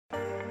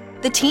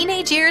The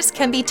teenage years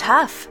can be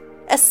tough,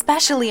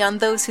 especially on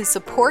those who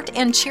support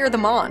and cheer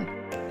them on.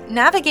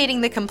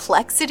 Navigating the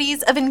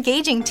complexities of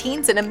engaging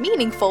teens in a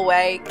meaningful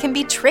way can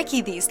be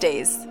tricky these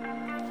days.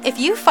 If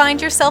you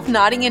find yourself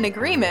nodding in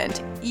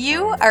agreement,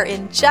 you are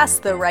in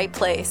just the right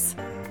place.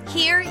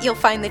 Here, you'll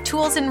find the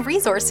tools and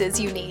resources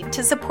you need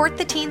to support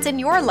the teens in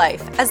your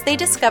life as they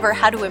discover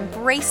how to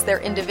embrace their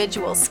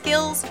individual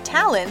skills,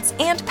 talents,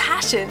 and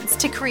passions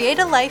to create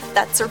a life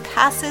that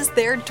surpasses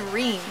their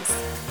dreams.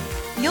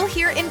 You'll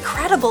hear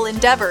incredible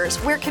endeavors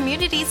where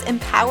communities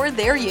empower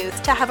their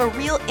youth to have a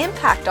real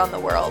impact on the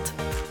world.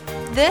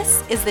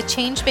 This is the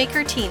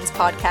Changemaker Teens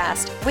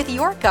podcast with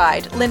your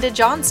guide, Linda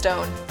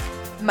Johnstone,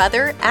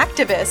 mother,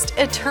 activist,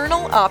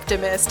 eternal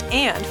optimist,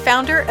 and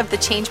founder of the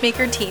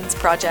Changemaker Teens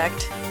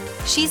Project.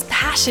 She's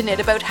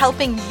passionate about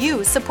helping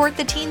you support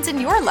the teens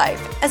in your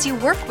life as you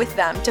work with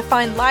them to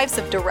find lives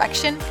of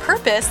direction,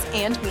 purpose,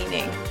 and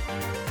meaning.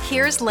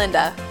 Here's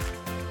Linda.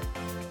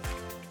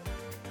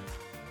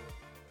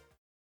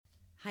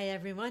 Hi,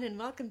 everyone, and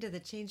welcome to the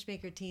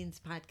Changemaker Teens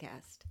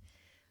podcast.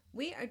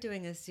 We are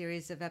doing a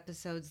series of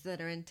episodes that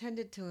are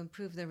intended to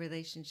improve the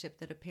relationship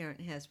that a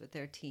parent has with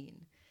their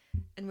teen.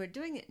 And we're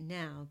doing it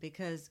now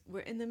because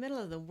we're in the middle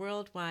of the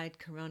worldwide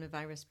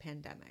coronavirus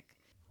pandemic.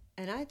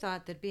 And I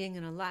thought that being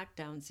in a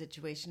lockdown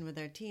situation with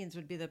our teens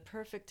would be the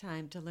perfect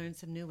time to learn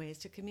some new ways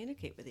to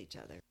communicate with each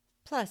other.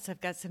 Plus,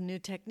 I've got some new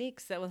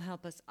techniques that will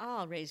help us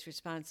all raise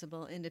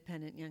responsible,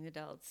 independent young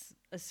adults,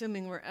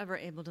 assuming we're ever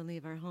able to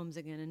leave our homes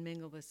again and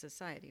mingle with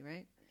society,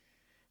 right?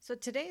 So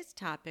today's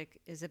topic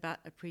is about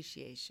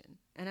appreciation,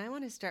 and I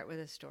want to start with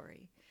a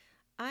story.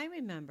 I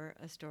remember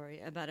a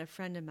story about a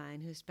friend of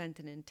mine who spent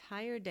an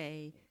entire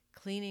day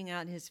cleaning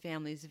out his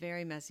family's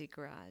very messy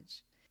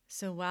garage.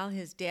 So while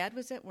his dad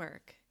was at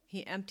work,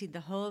 he emptied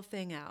the whole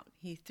thing out.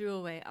 He threw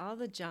away all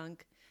the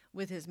junk,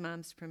 with his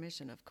mom's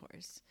permission, of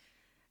course.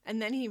 And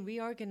then he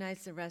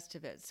reorganized the rest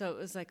of it, so it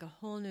was like a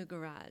whole new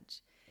garage.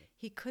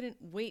 He couldn't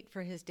wait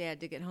for his dad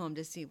to get home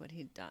to see what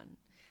he'd done.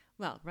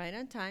 Well, right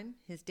on time,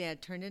 his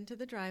dad turned into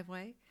the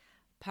driveway,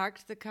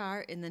 parked the car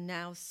in the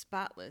now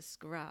spotless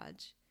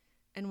garage,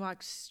 and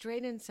walked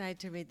straight inside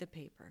to read the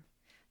paper.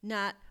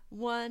 Not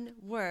one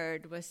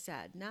word was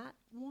said, not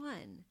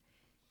one.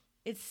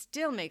 It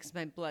still makes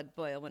my blood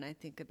boil when I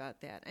think about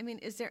that. I mean,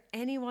 is there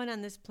anyone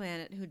on this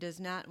planet who does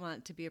not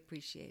want to be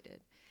appreciated?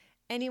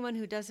 Anyone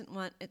who doesn't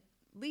want at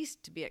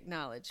least to be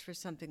acknowledged for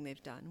something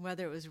they've done,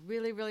 whether it was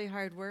really, really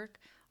hard work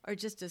or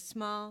just a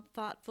small,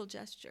 thoughtful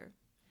gesture?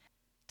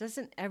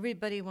 Doesn't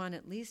everybody want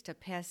at least a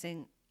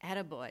passing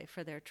attaboy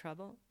for their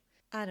trouble?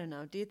 I don't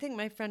know. Do you think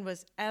my friend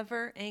was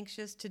ever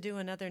anxious to do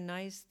another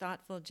nice,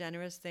 thoughtful,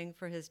 generous thing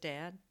for his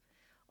dad?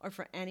 Or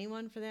for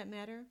anyone, for that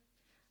matter?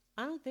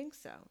 I don't think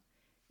so.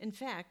 In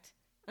fact,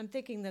 I'm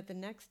thinking that the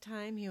next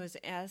time he was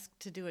asked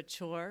to do a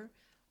chore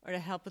or to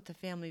help with the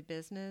family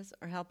business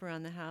or help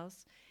around the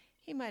house,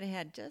 he might have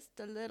had just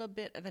a little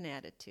bit of an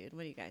attitude.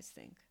 What do you guys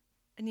think?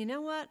 And you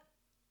know what?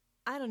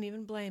 I don't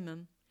even blame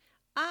him.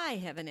 I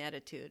have an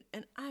attitude,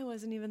 and I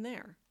wasn't even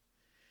there.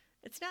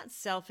 It's not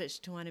selfish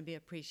to want to be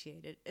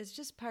appreciated. It's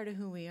just part of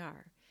who we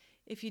are.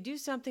 If you do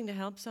something to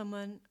help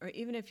someone, or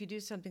even if you do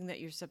something that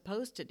you're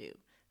supposed to do,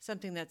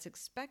 something that's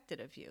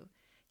expected of you,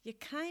 you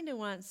kind of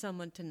want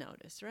someone to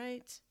notice,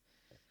 right?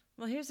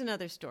 Well, here's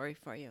another story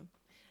for you.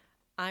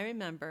 I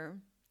remember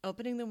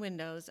opening the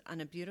windows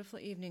on a beautiful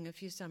evening a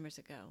few summers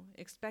ago,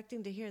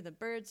 expecting to hear the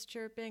birds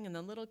chirping and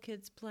the little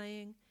kids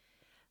playing.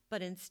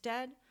 But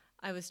instead,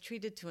 I was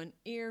treated to an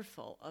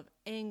earful of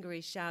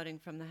angry shouting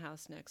from the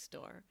house next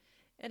door.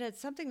 It had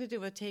something to do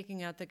with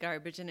taking out the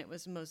garbage, and it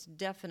was most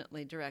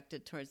definitely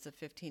directed towards the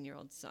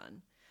 15-year-old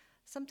son.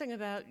 Something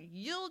about,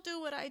 you'll do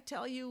what I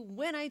tell you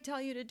when I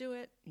tell you to do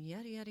it,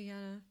 yada, yada,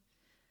 yada.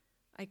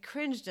 I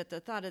cringed at the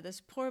thought of this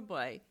poor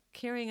boy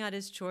carrying out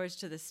his chores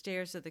to the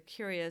stares of the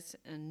curious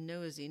and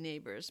nosy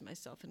neighbors,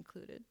 myself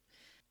included.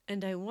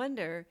 And I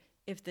wonder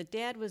if the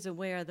dad was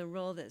aware of the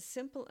role that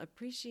simple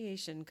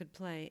appreciation could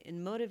play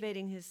in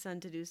motivating his son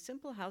to do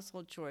simple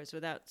household chores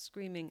without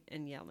screaming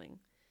and yelling.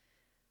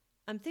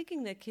 I'm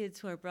thinking that kids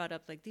who are brought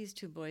up like these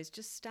two boys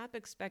just stop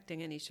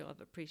expecting any show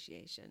of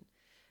appreciation.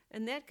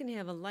 And that can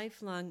have a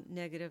lifelong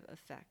negative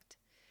effect.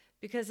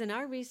 Because in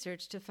our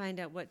research to find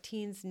out what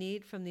teens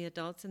need from the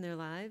adults in their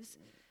lives,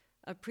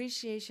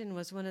 appreciation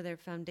was one of their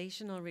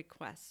foundational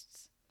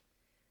requests.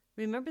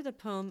 Remember the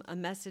poem, A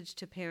Message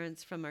to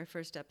Parents, from our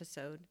first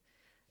episode?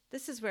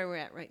 This is where we're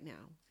at right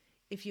now.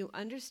 If you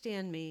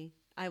understand me,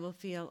 I will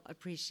feel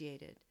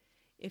appreciated.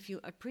 If you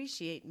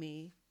appreciate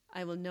me,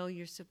 I will know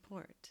your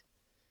support.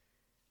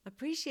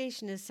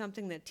 Appreciation is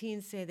something that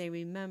teens say they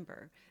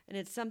remember, and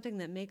it's something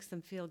that makes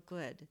them feel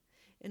good.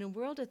 In a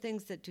world of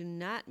things that do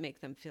not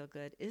make them feel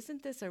good,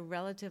 isn't this a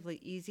relatively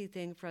easy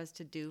thing for us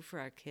to do for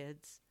our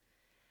kids?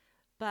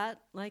 But,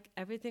 like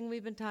everything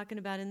we've been talking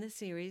about in this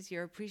series,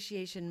 your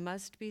appreciation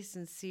must be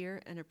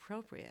sincere and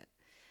appropriate.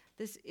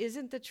 This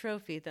isn't the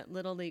trophy that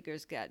little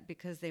leaguers get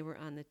because they were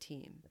on the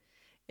team.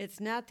 It's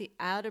not the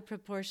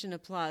out-of-proportion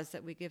applause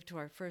that we give to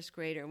our first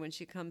grader when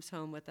she comes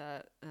home with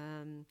a,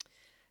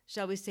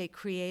 shall we say,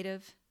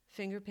 creative,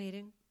 Finger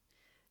painting?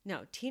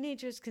 No,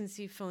 teenagers can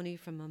see phony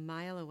from a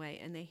mile away,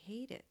 and they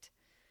hate it.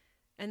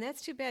 And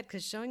that's too bad,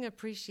 because showing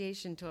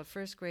appreciation to a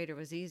first grader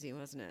was easy,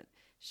 wasn't it?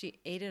 She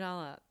ate it all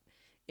up.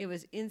 It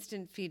was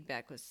instant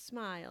feedback with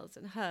smiles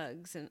and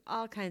hugs and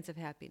all kinds of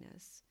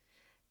happiness.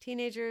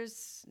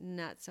 Teenagers,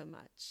 not so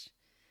much.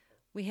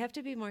 We have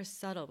to be more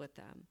subtle with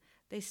them.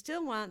 They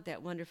still want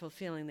that wonderful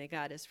feeling they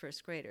got as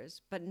first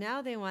graders, but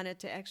now they want it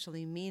to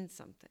actually mean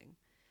something.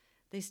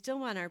 They still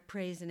want our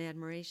praise and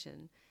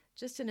admiration,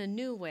 just in a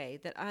new way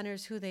that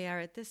honors who they are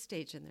at this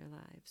stage in their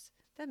lives.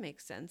 That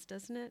makes sense,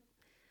 doesn't it?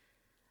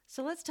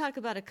 So let's talk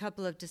about a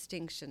couple of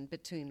distinctions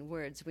between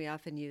words we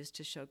often use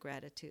to show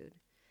gratitude.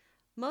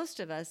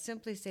 Most of us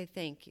simply say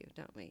thank you,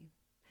 don't we?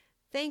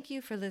 Thank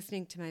you for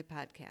listening to my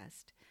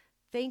podcast.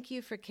 Thank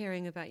you for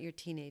caring about your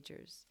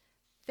teenagers.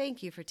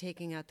 Thank you for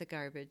taking out the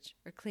garbage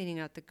or cleaning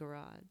out the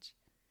garage.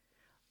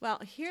 Well,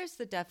 here's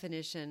the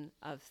definition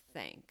of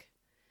thank.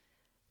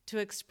 To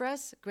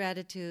express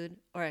gratitude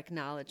or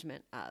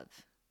acknowledgement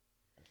of.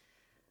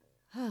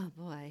 Oh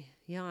boy,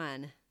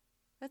 yawn.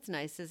 That's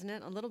nice, isn't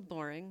it? A little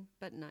boring,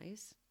 but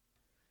nice.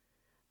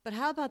 But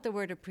how about the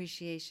word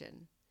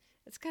appreciation?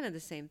 It's kind of the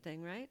same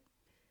thing, right?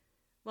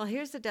 Well,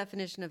 here's the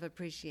definition of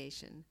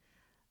appreciation.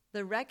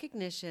 The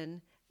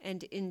recognition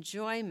and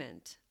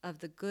enjoyment of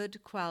the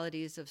good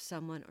qualities of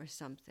someone or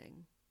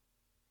something.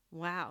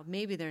 Wow,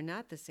 maybe they're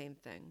not the same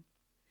thing.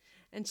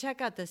 And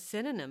check out the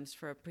synonyms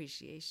for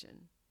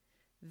appreciation.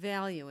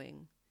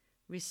 Valuing,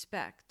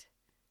 respect,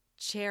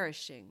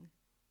 cherishing,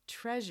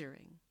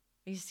 treasuring.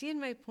 Are you seeing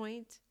my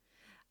point?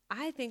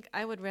 I think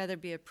I would rather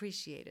be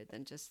appreciated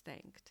than just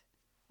thanked.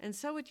 And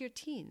so would your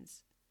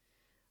teens.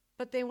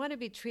 But they want to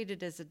be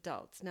treated as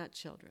adults, not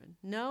children.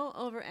 No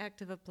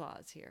overactive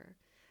applause here.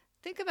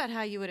 Think about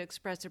how you would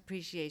express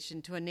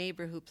appreciation to a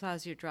neighbor who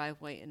plows your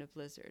driveway in a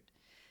blizzard.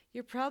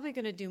 You're probably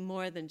going to do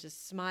more than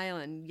just smile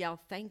and yell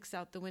thanks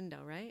out the window,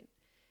 right?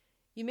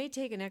 You may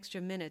take an extra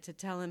minute to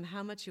tell him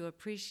how much you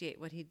appreciate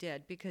what he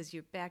did because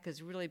your back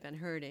has really been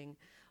hurting,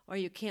 or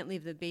you can't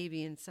leave the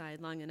baby inside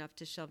long enough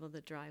to shovel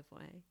the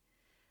driveway.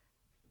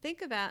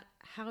 Think about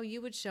how you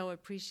would show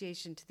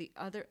appreciation to the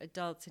other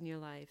adults in your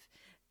life,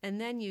 and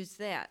then use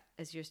that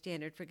as your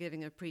standard for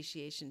giving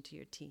appreciation to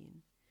your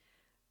teen.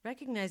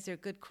 Recognize their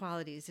good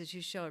qualities as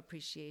you show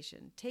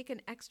appreciation. Take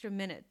an extra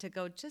minute to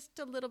go just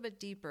a little bit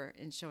deeper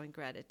in showing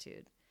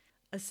gratitude.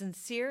 A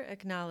sincere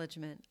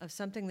acknowledgement of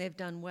something they've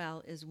done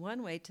well is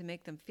one way to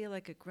make them feel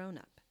like a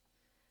grown-up.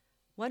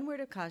 One word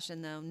of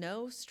caution, though,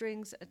 no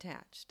strings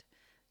attached.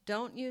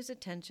 Don't use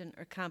attention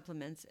or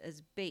compliments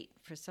as bait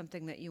for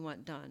something that you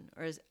want done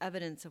or as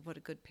evidence of what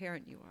a good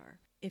parent you are.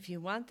 If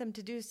you want them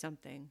to do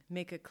something,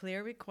 make a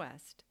clear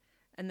request,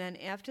 and then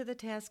after the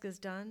task is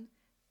done,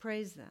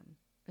 praise them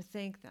or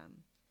thank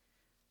them.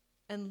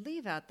 And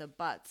leave out the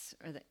buts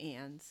or the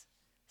ands.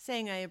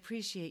 Saying, I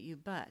appreciate you,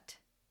 but,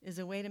 is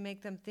a way to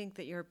make them think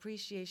that your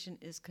appreciation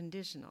is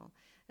conditional,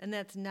 and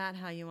that's not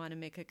how you want to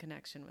make a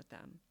connection with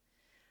them.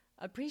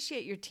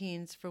 Appreciate your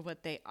teens for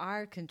what they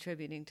are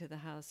contributing to the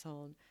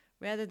household,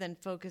 rather than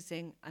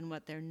focusing on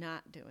what they're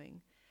not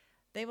doing.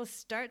 They will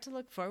start to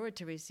look forward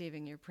to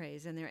receiving your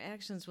praise, and their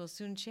actions will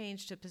soon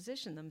change to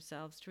position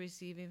themselves to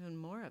receive even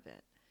more of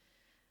it.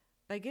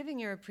 By giving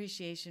your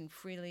appreciation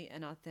freely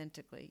and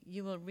authentically,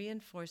 you will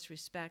reinforce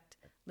respect,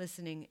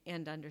 listening,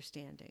 and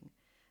understanding.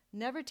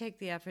 Never take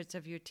the efforts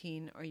of your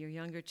teen or your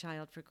younger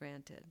child for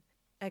granted.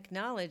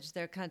 Acknowledge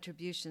their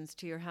contributions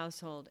to your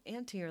household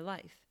and to your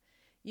life.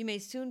 You may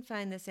soon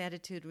find this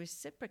attitude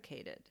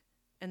reciprocated,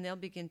 and they'll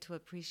begin to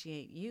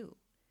appreciate you.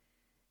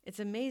 It's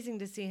amazing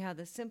to see how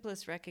the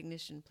simplest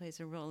recognition plays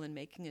a role in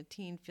making a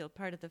teen feel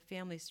part of the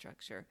family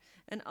structure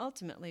and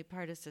ultimately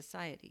part of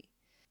society.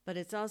 But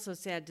it's also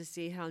sad to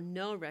see how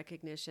no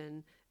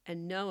recognition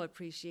and no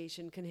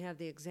appreciation can have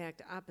the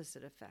exact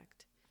opposite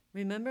effect.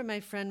 Remember my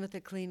friend with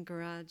a clean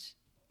garage?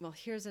 Well,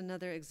 here's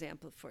another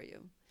example for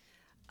you.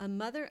 A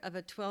mother of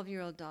a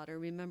 12-year-old daughter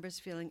remembers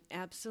feeling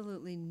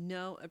absolutely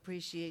no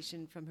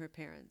appreciation from her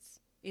parents,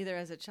 either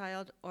as a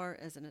child or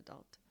as an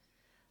adult.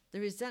 The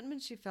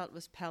resentment she felt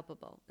was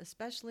palpable,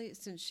 especially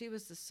since she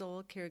was the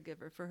sole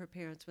caregiver for her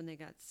parents when they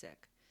got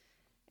sick.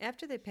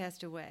 After they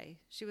passed away,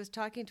 she was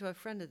talking to a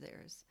friend of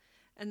theirs,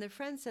 and the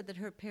friend said that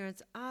her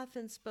parents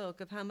often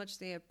spoke of how much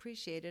they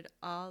appreciated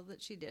all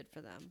that she did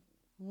for them.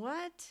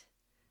 What?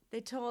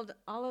 They told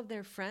all of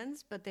their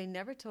friends, but they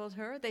never told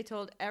her? They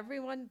told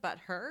everyone but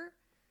her?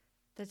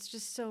 That's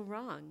just so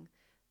wrong.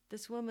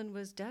 This woman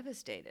was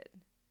devastated.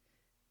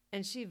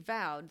 And she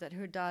vowed that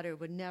her daughter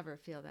would never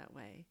feel that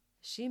way.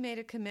 She made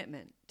a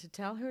commitment to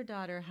tell her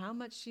daughter how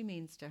much she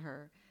means to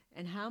her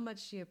and how much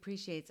she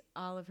appreciates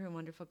all of her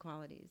wonderful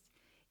qualities,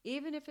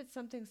 even if it's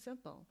something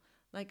simple,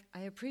 like,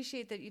 I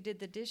appreciate that you did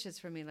the dishes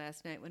for me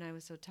last night when I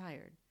was so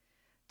tired.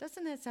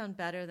 Doesn't that sound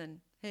better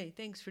than, hey,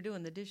 thanks for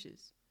doing the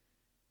dishes?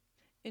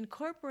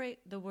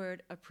 Incorporate the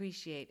word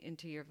appreciate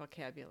into your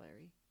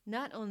vocabulary,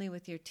 not only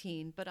with your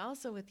teen, but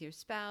also with your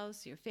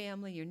spouse, your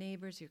family, your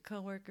neighbors, your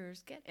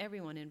coworkers. Get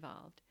everyone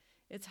involved.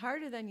 It's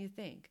harder than you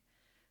think.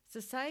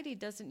 Society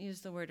doesn't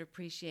use the word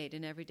appreciate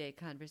in everyday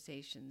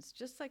conversations,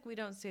 just like we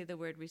don't say the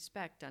word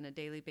respect on a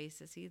daily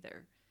basis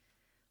either.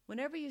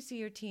 Whenever you see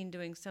your teen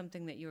doing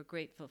something that you're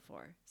grateful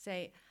for,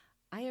 say,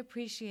 I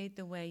appreciate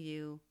the way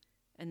you,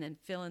 and then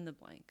fill in the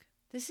blank.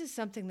 This is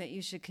something that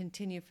you should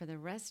continue for the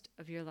rest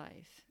of your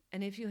life.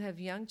 And if you have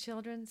young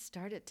children,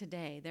 start it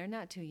today. They're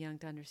not too young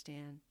to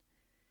understand.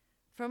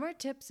 For more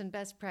tips and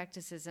best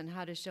practices on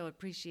how to show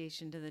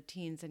appreciation to the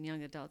teens and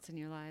young adults in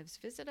your lives,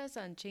 visit us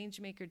on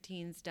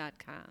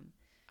changemakerteens.com.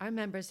 Our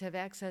members have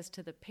access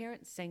to the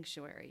Parent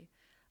Sanctuary,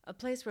 a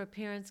place where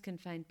parents can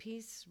find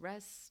peace,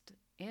 rest,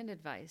 and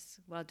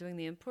advice while doing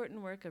the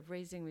important work of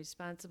raising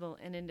responsible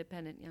and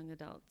independent young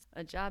adults,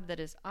 a job that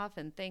is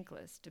often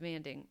thankless,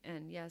 demanding,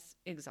 and, yes,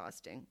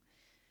 exhausting.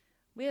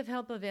 We have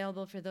help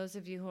available for those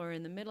of you who are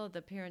in the middle of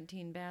the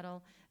parent-teen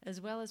battle,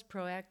 as well as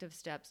proactive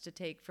steps to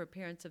take for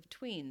parents of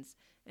tweens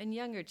and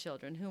younger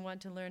children who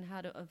want to learn how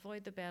to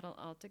avoid the battle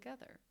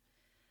altogether.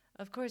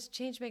 Of course,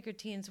 Changemaker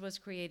Teens was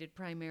created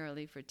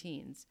primarily for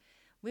teens.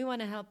 We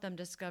want to help them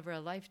discover a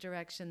life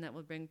direction that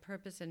will bring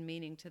purpose and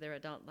meaning to their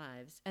adult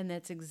lives, and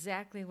that's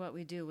exactly what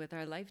we do with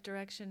our Life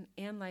Direction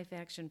and Life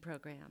Action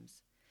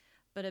programs.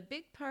 But a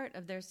big part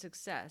of their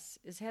success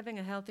is having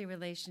a healthy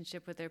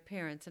relationship with their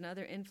parents and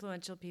other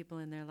influential people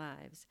in their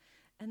lives.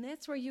 And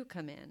that's where you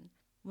come in.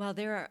 While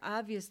there are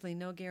obviously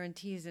no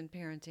guarantees in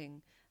parenting,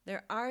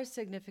 there are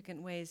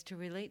significant ways to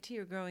relate to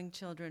your growing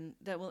children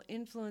that will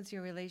influence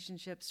your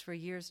relationships for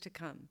years to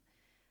come.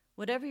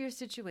 Whatever your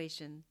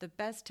situation, the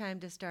best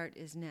time to start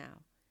is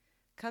now.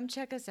 Come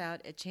check us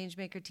out at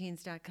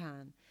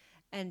changemakerteens.com.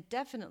 And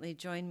definitely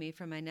join me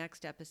for my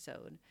next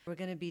episode. We're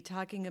going to be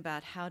talking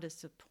about how to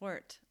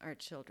support our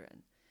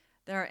children.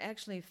 There are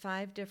actually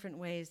 5 different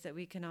ways that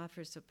we can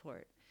offer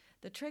support.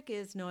 The trick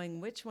is knowing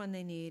which one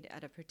they need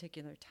at a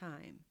particular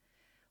time.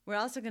 We're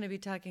also going to be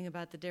talking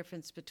about the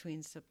difference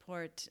between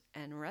support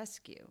and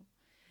rescue.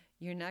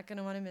 You're not going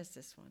to want to miss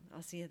this one.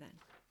 I'll see you then.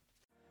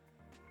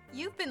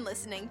 You've been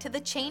listening to the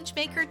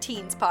Changemaker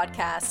Teens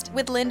podcast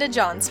with Linda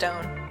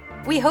Johnstone.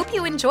 We hope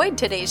you enjoyed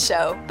today's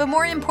show, but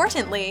more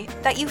importantly,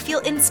 that you feel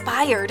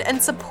inspired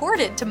and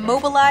supported to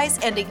mobilize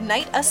and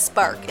ignite a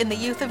spark in the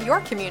youth of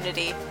your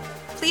community.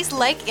 Please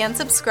like and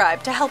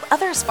subscribe to help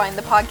others find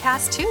the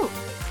podcast too.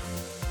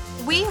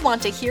 We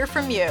want to hear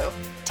from you.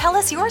 Tell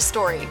us your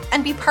story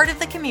and be part of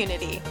the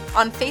community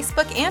on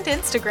Facebook and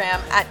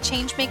Instagram at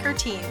Changemaker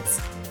Teens.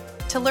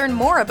 To learn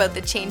more about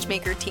the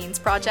Changemaker Teens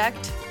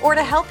project or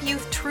to help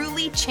youth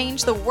truly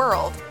change the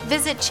world,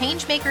 visit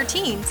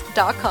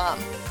changemakerteens.com.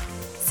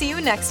 See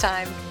you next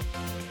time.